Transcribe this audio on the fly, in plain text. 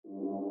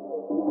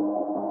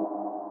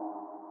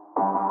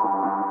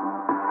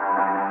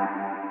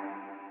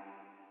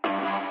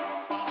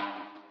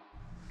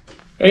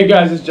Hey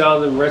guys, it's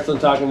Jonathan, Wrestling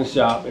Talk in the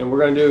Shop, and we're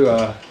going to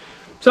do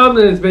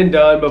something that's been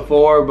done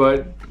before,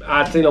 but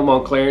I've seen them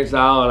on clearance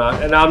aisle,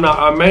 and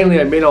I've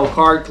mainly been on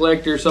card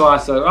collector, so I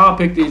said I'll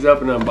pick these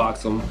up and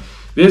unbox them.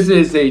 This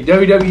is a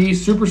WWE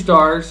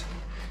Superstars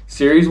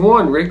Series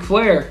 1 Ric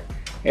Flair,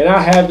 and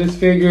I have this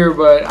figure,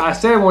 but I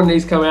said when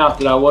these come out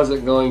that I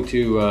wasn't going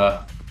to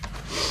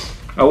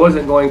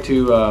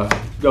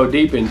go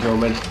deep into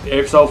them, and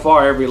if so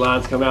far every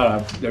line's come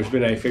out, there's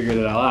been a figure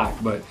that I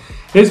like, but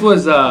this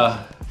was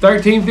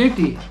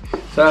 $13.50.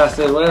 So I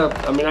said, well,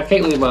 I mean, I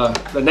can't leave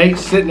the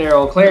Nate's sitting there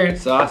on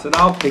clearance, so I said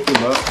I'll pick him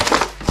up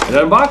and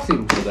unbox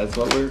him. So that's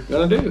what we're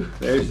gonna do.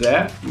 There's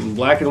that, in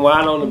black and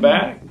white on the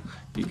back.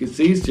 You can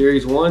see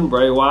Series 1,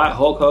 Bray Wyatt,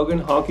 Hulk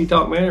Hogan, Honky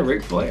Tonk Man, and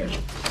Ric Flair.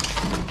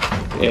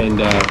 And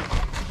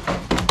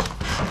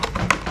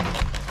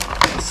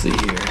let's see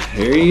here.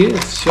 Here he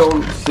is.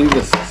 See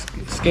the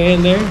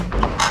scan there?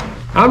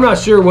 I'm not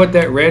sure what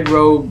that red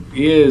robe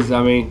is.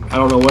 I mean, I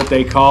don't know what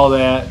they call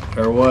that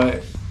or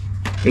what.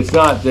 It's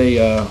not the,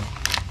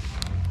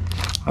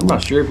 I'm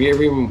not sure if he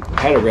ever even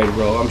had a red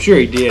robe. I'm sure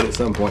he did at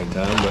some point in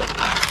time, but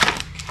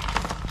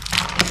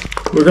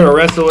we're going to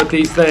wrestle with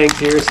these things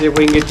here, see if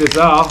we can get this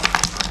off.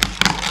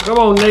 Come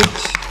on, Nate.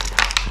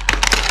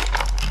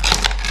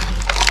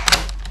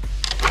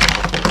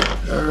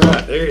 All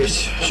right, there he is.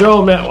 Show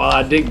him that while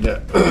I dig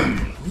that.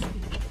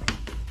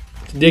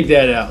 Dig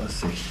that out. Let's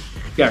see.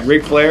 Got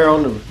Ric Flair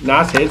on the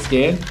nice head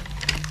scan.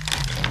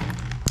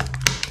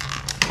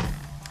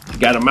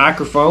 Got a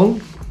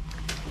microphone.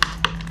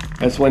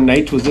 That's when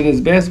Nate was in his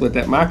best with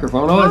that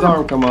microphone. Oh, his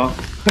arm come off.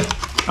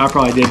 I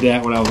probably did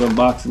that when I was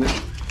unboxing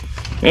it.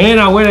 And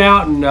I went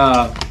out and,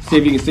 see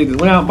if you can see this,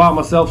 went out and bought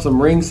myself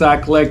some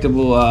ringside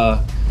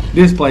collectible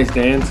display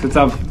stands since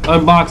I'm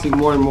unboxing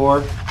more and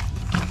more.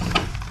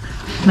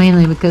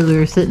 Mainly because we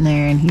were sitting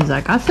there and he's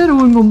like, I said I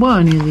wasn't going to buy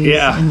any of these.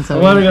 Yeah, and so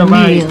I wasn't going to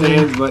buy any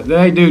stands, but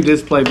they do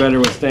display better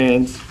with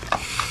stands.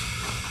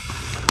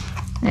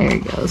 There he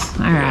goes.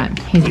 All right,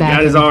 he's back.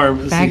 Got his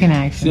arm. Back in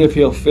action. See if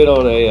he'll fit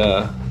on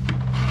a,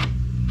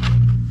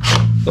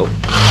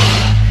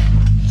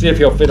 see if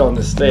he'll fit on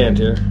this stand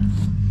here.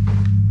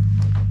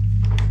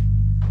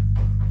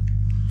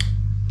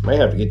 May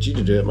have to get you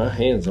to do it. My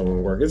hands don't want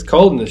to work. It's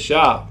cold in the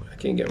shop. I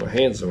can't get my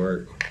hands to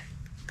work.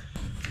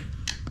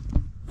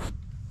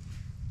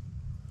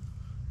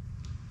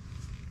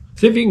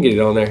 See if you can get it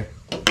on there.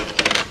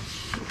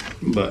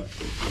 But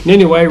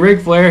anyway,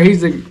 Ric Flair,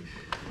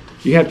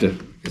 you have to,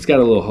 it's got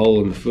a little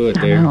hole in the foot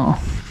there. I know.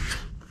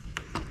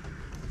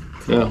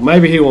 Well,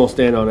 maybe he won't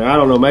stand on there. I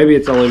don't know. Maybe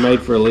it's only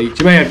made for Elite.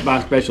 You may have to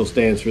buy special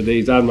stands for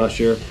these. I'm not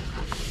sure.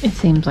 It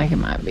seems like it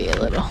might be a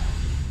little.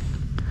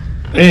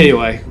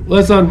 Anyway,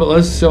 let's show him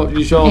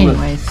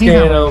the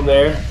scan on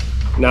there.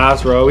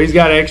 Nice row. He's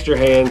got extra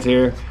hands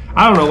here.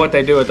 I don't know what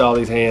they do with all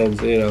these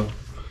hands, you know.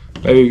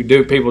 Maybe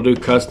people do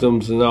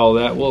customs and all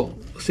that. We'll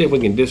see if we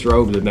can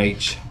disrobe the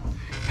Nate.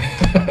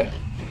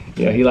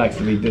 Yeah, he likes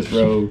to be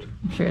disrobed.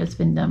 I'm sure it's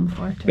been done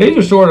before too. These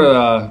are sort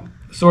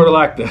of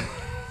like the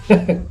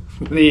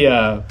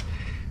the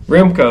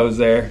Remcos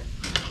there.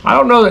 I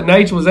don't know that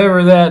Nate was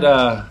ever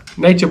that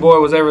Nature Boy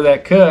was ever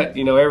that cut,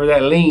 you know, ever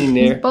that lean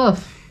there. He's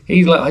buff.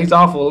 He's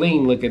awful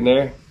lean looking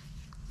there.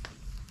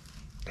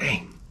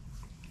 Dang.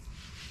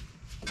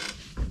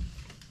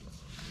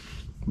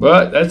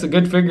 But that's a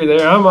good figure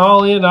there. I'm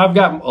all in. I've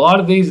got a lot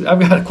of these. I've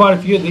got quite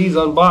a few of these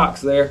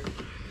unboxed there.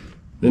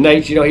 The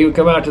Nate, you know, he would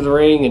come out to the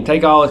ring and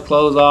take all his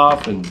clothes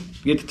off and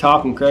get to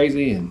talking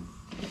crazy. And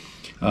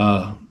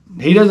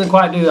he doesn't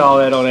quite do all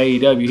that on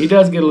AEW. He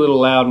does get a little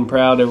loud and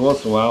proud every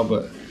once in a while,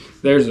 but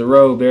there's the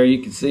robe there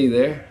you can see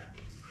there.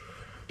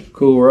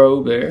 Cool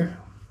robe there.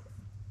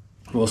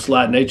 We'll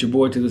slide Nature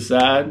Boy to the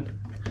side.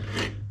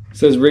 It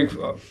says Rick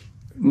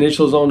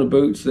initials on the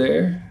boots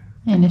there.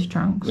 And his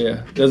trunks.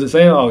 Yeah. Does it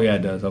say? Oh, yeah,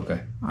 it does.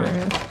 Okay.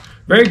 Yeah.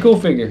 Very cool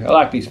figure. I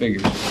like these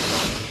figures.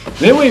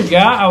 Then we've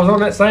got, I was on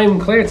that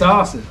same clearance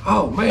aisle. I said,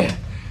 oh, man,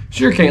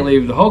 sure can't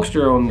leave the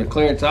Hulkster on the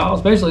clearance aisle,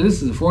 especially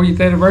this is the 40th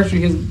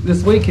anniversary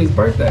this week, his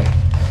birthday.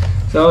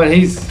 So, and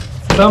he's,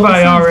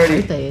 somebody already.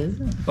 His birthday,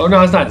 isn't it? Oh,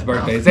 no, it's not his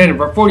birthday. It's the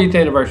 40th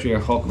anniversary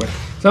of Hulk.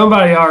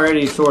 Somebody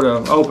already sort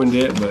of opened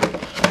it, but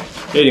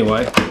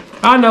anyway.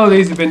 I know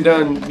these have been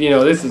done, you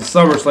know, this is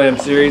SummerSlam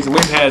series, and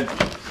we've had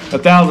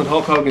 1,000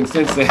 Hulk Hogan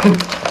since then.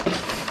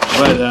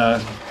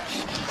 But,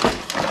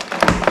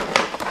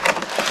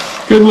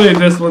 couldn't leave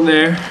this one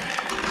there.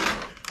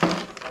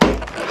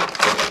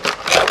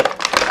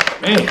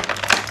 Man,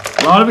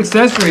 a lot of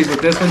accessories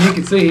with this one. You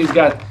can see he's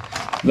got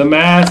the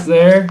mask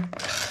there,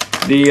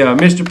 the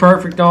Mr.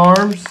 Perfect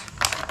arms,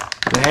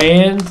 the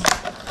hands,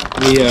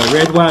 the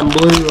red, white, and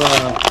blue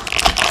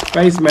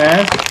face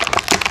mask.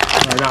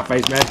 Or not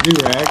face mask,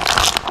 do-rag.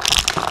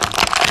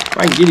 If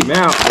I can get him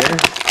out there.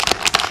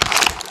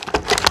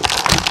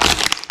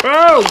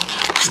 Oh!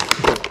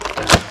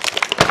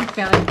 He's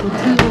got like two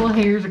little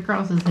hairs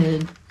across his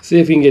head. See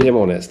if you can get him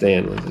on that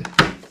stand with it.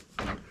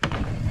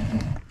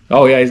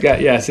 Oh yeah, he's got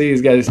see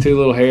he's got his two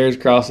little hairs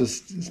across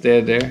his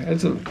head there.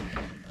 That's a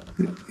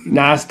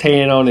nice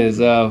tan on his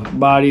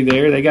body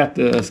there. They got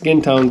the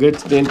skin tone, good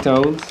skin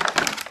tones.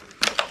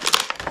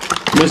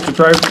 Mr.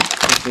 Perfect.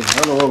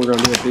 I don't know what we're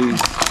gonna do with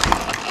these.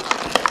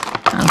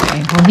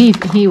 Okay, well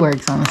he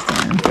works on the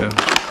stand. Yeah.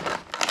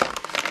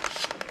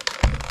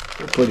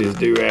 We'll put his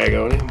do-rag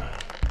on him.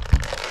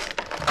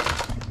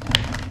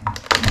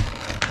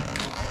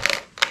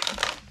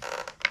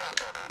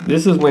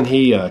 This is when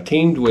he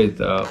teamed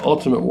with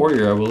Ultimate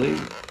Warrior, I believe.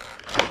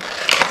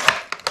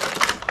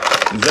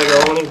 Does that go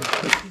on him?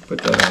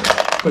 Put that on.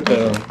 Put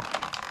that on.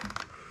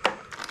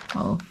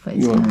 Oh,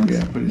 face mask.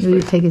 Yeah, put his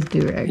You face. take his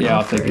do-rag off. Yeah,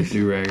 I'll take first. his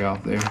do-rag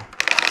off there.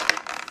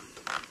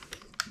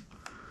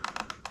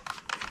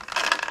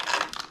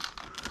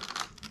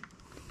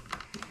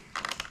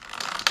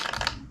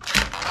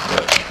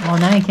 Well,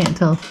 now you can't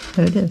tell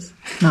who it is.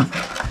 No.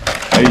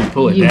 Maybe you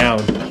pull it down.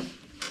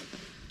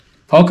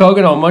 Hulk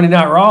Hogan on Monday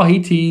Night Raw, he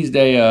teased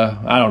a,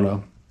 I don't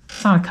know.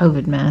 It's not a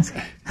COVID mask.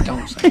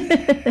 Don't say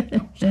that.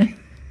 Don't say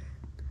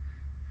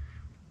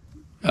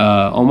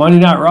that. On Monday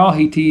Night Raw,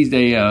 he teased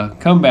a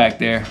comeback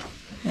there.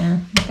 Yeah,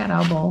 it's got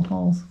eyeball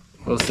holes.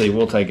 We'll see.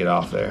 We'll take it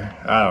off there.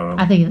 I don't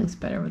know. I think it looks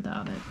better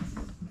without it.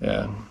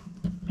 Yeah.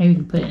 Maybe you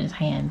can put it in his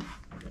hand.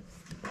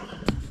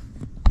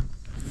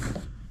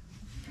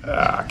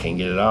 I can't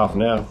get it off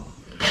now.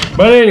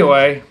 But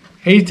anyway,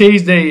 he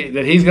teased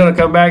that he's going to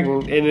come back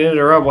and enter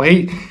the Rumble.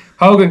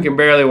 Hogan can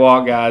barely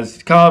walk,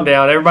 guys. Calm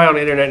down. Everybody on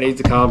the internet needs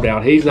to calm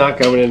down. He's not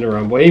coming in the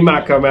Rumble. He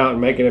might come out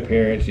and make an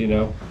appearance, you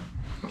know.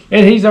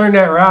 And he's earned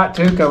that right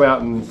to come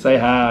out and say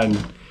hi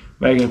and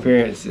make an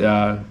appearance.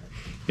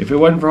 If it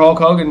wasn't for Hulk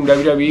Hogan,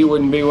 WWE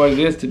wouldn't be what it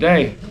is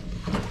today.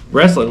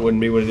 Wrestling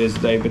wouldn't be what it is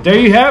today. But there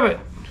you have it.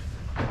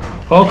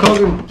 Hulk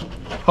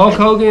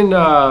Hogan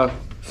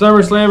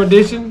SummerSlam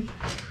Edition.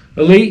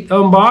 Elite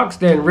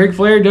unboxed, and Ric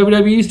Flair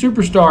WWE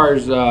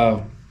Superstars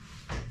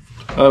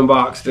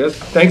unboxed.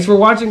 Thanks for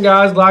watching,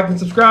 guys. Like and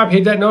subscribe.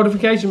 Hit that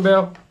notification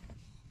bell.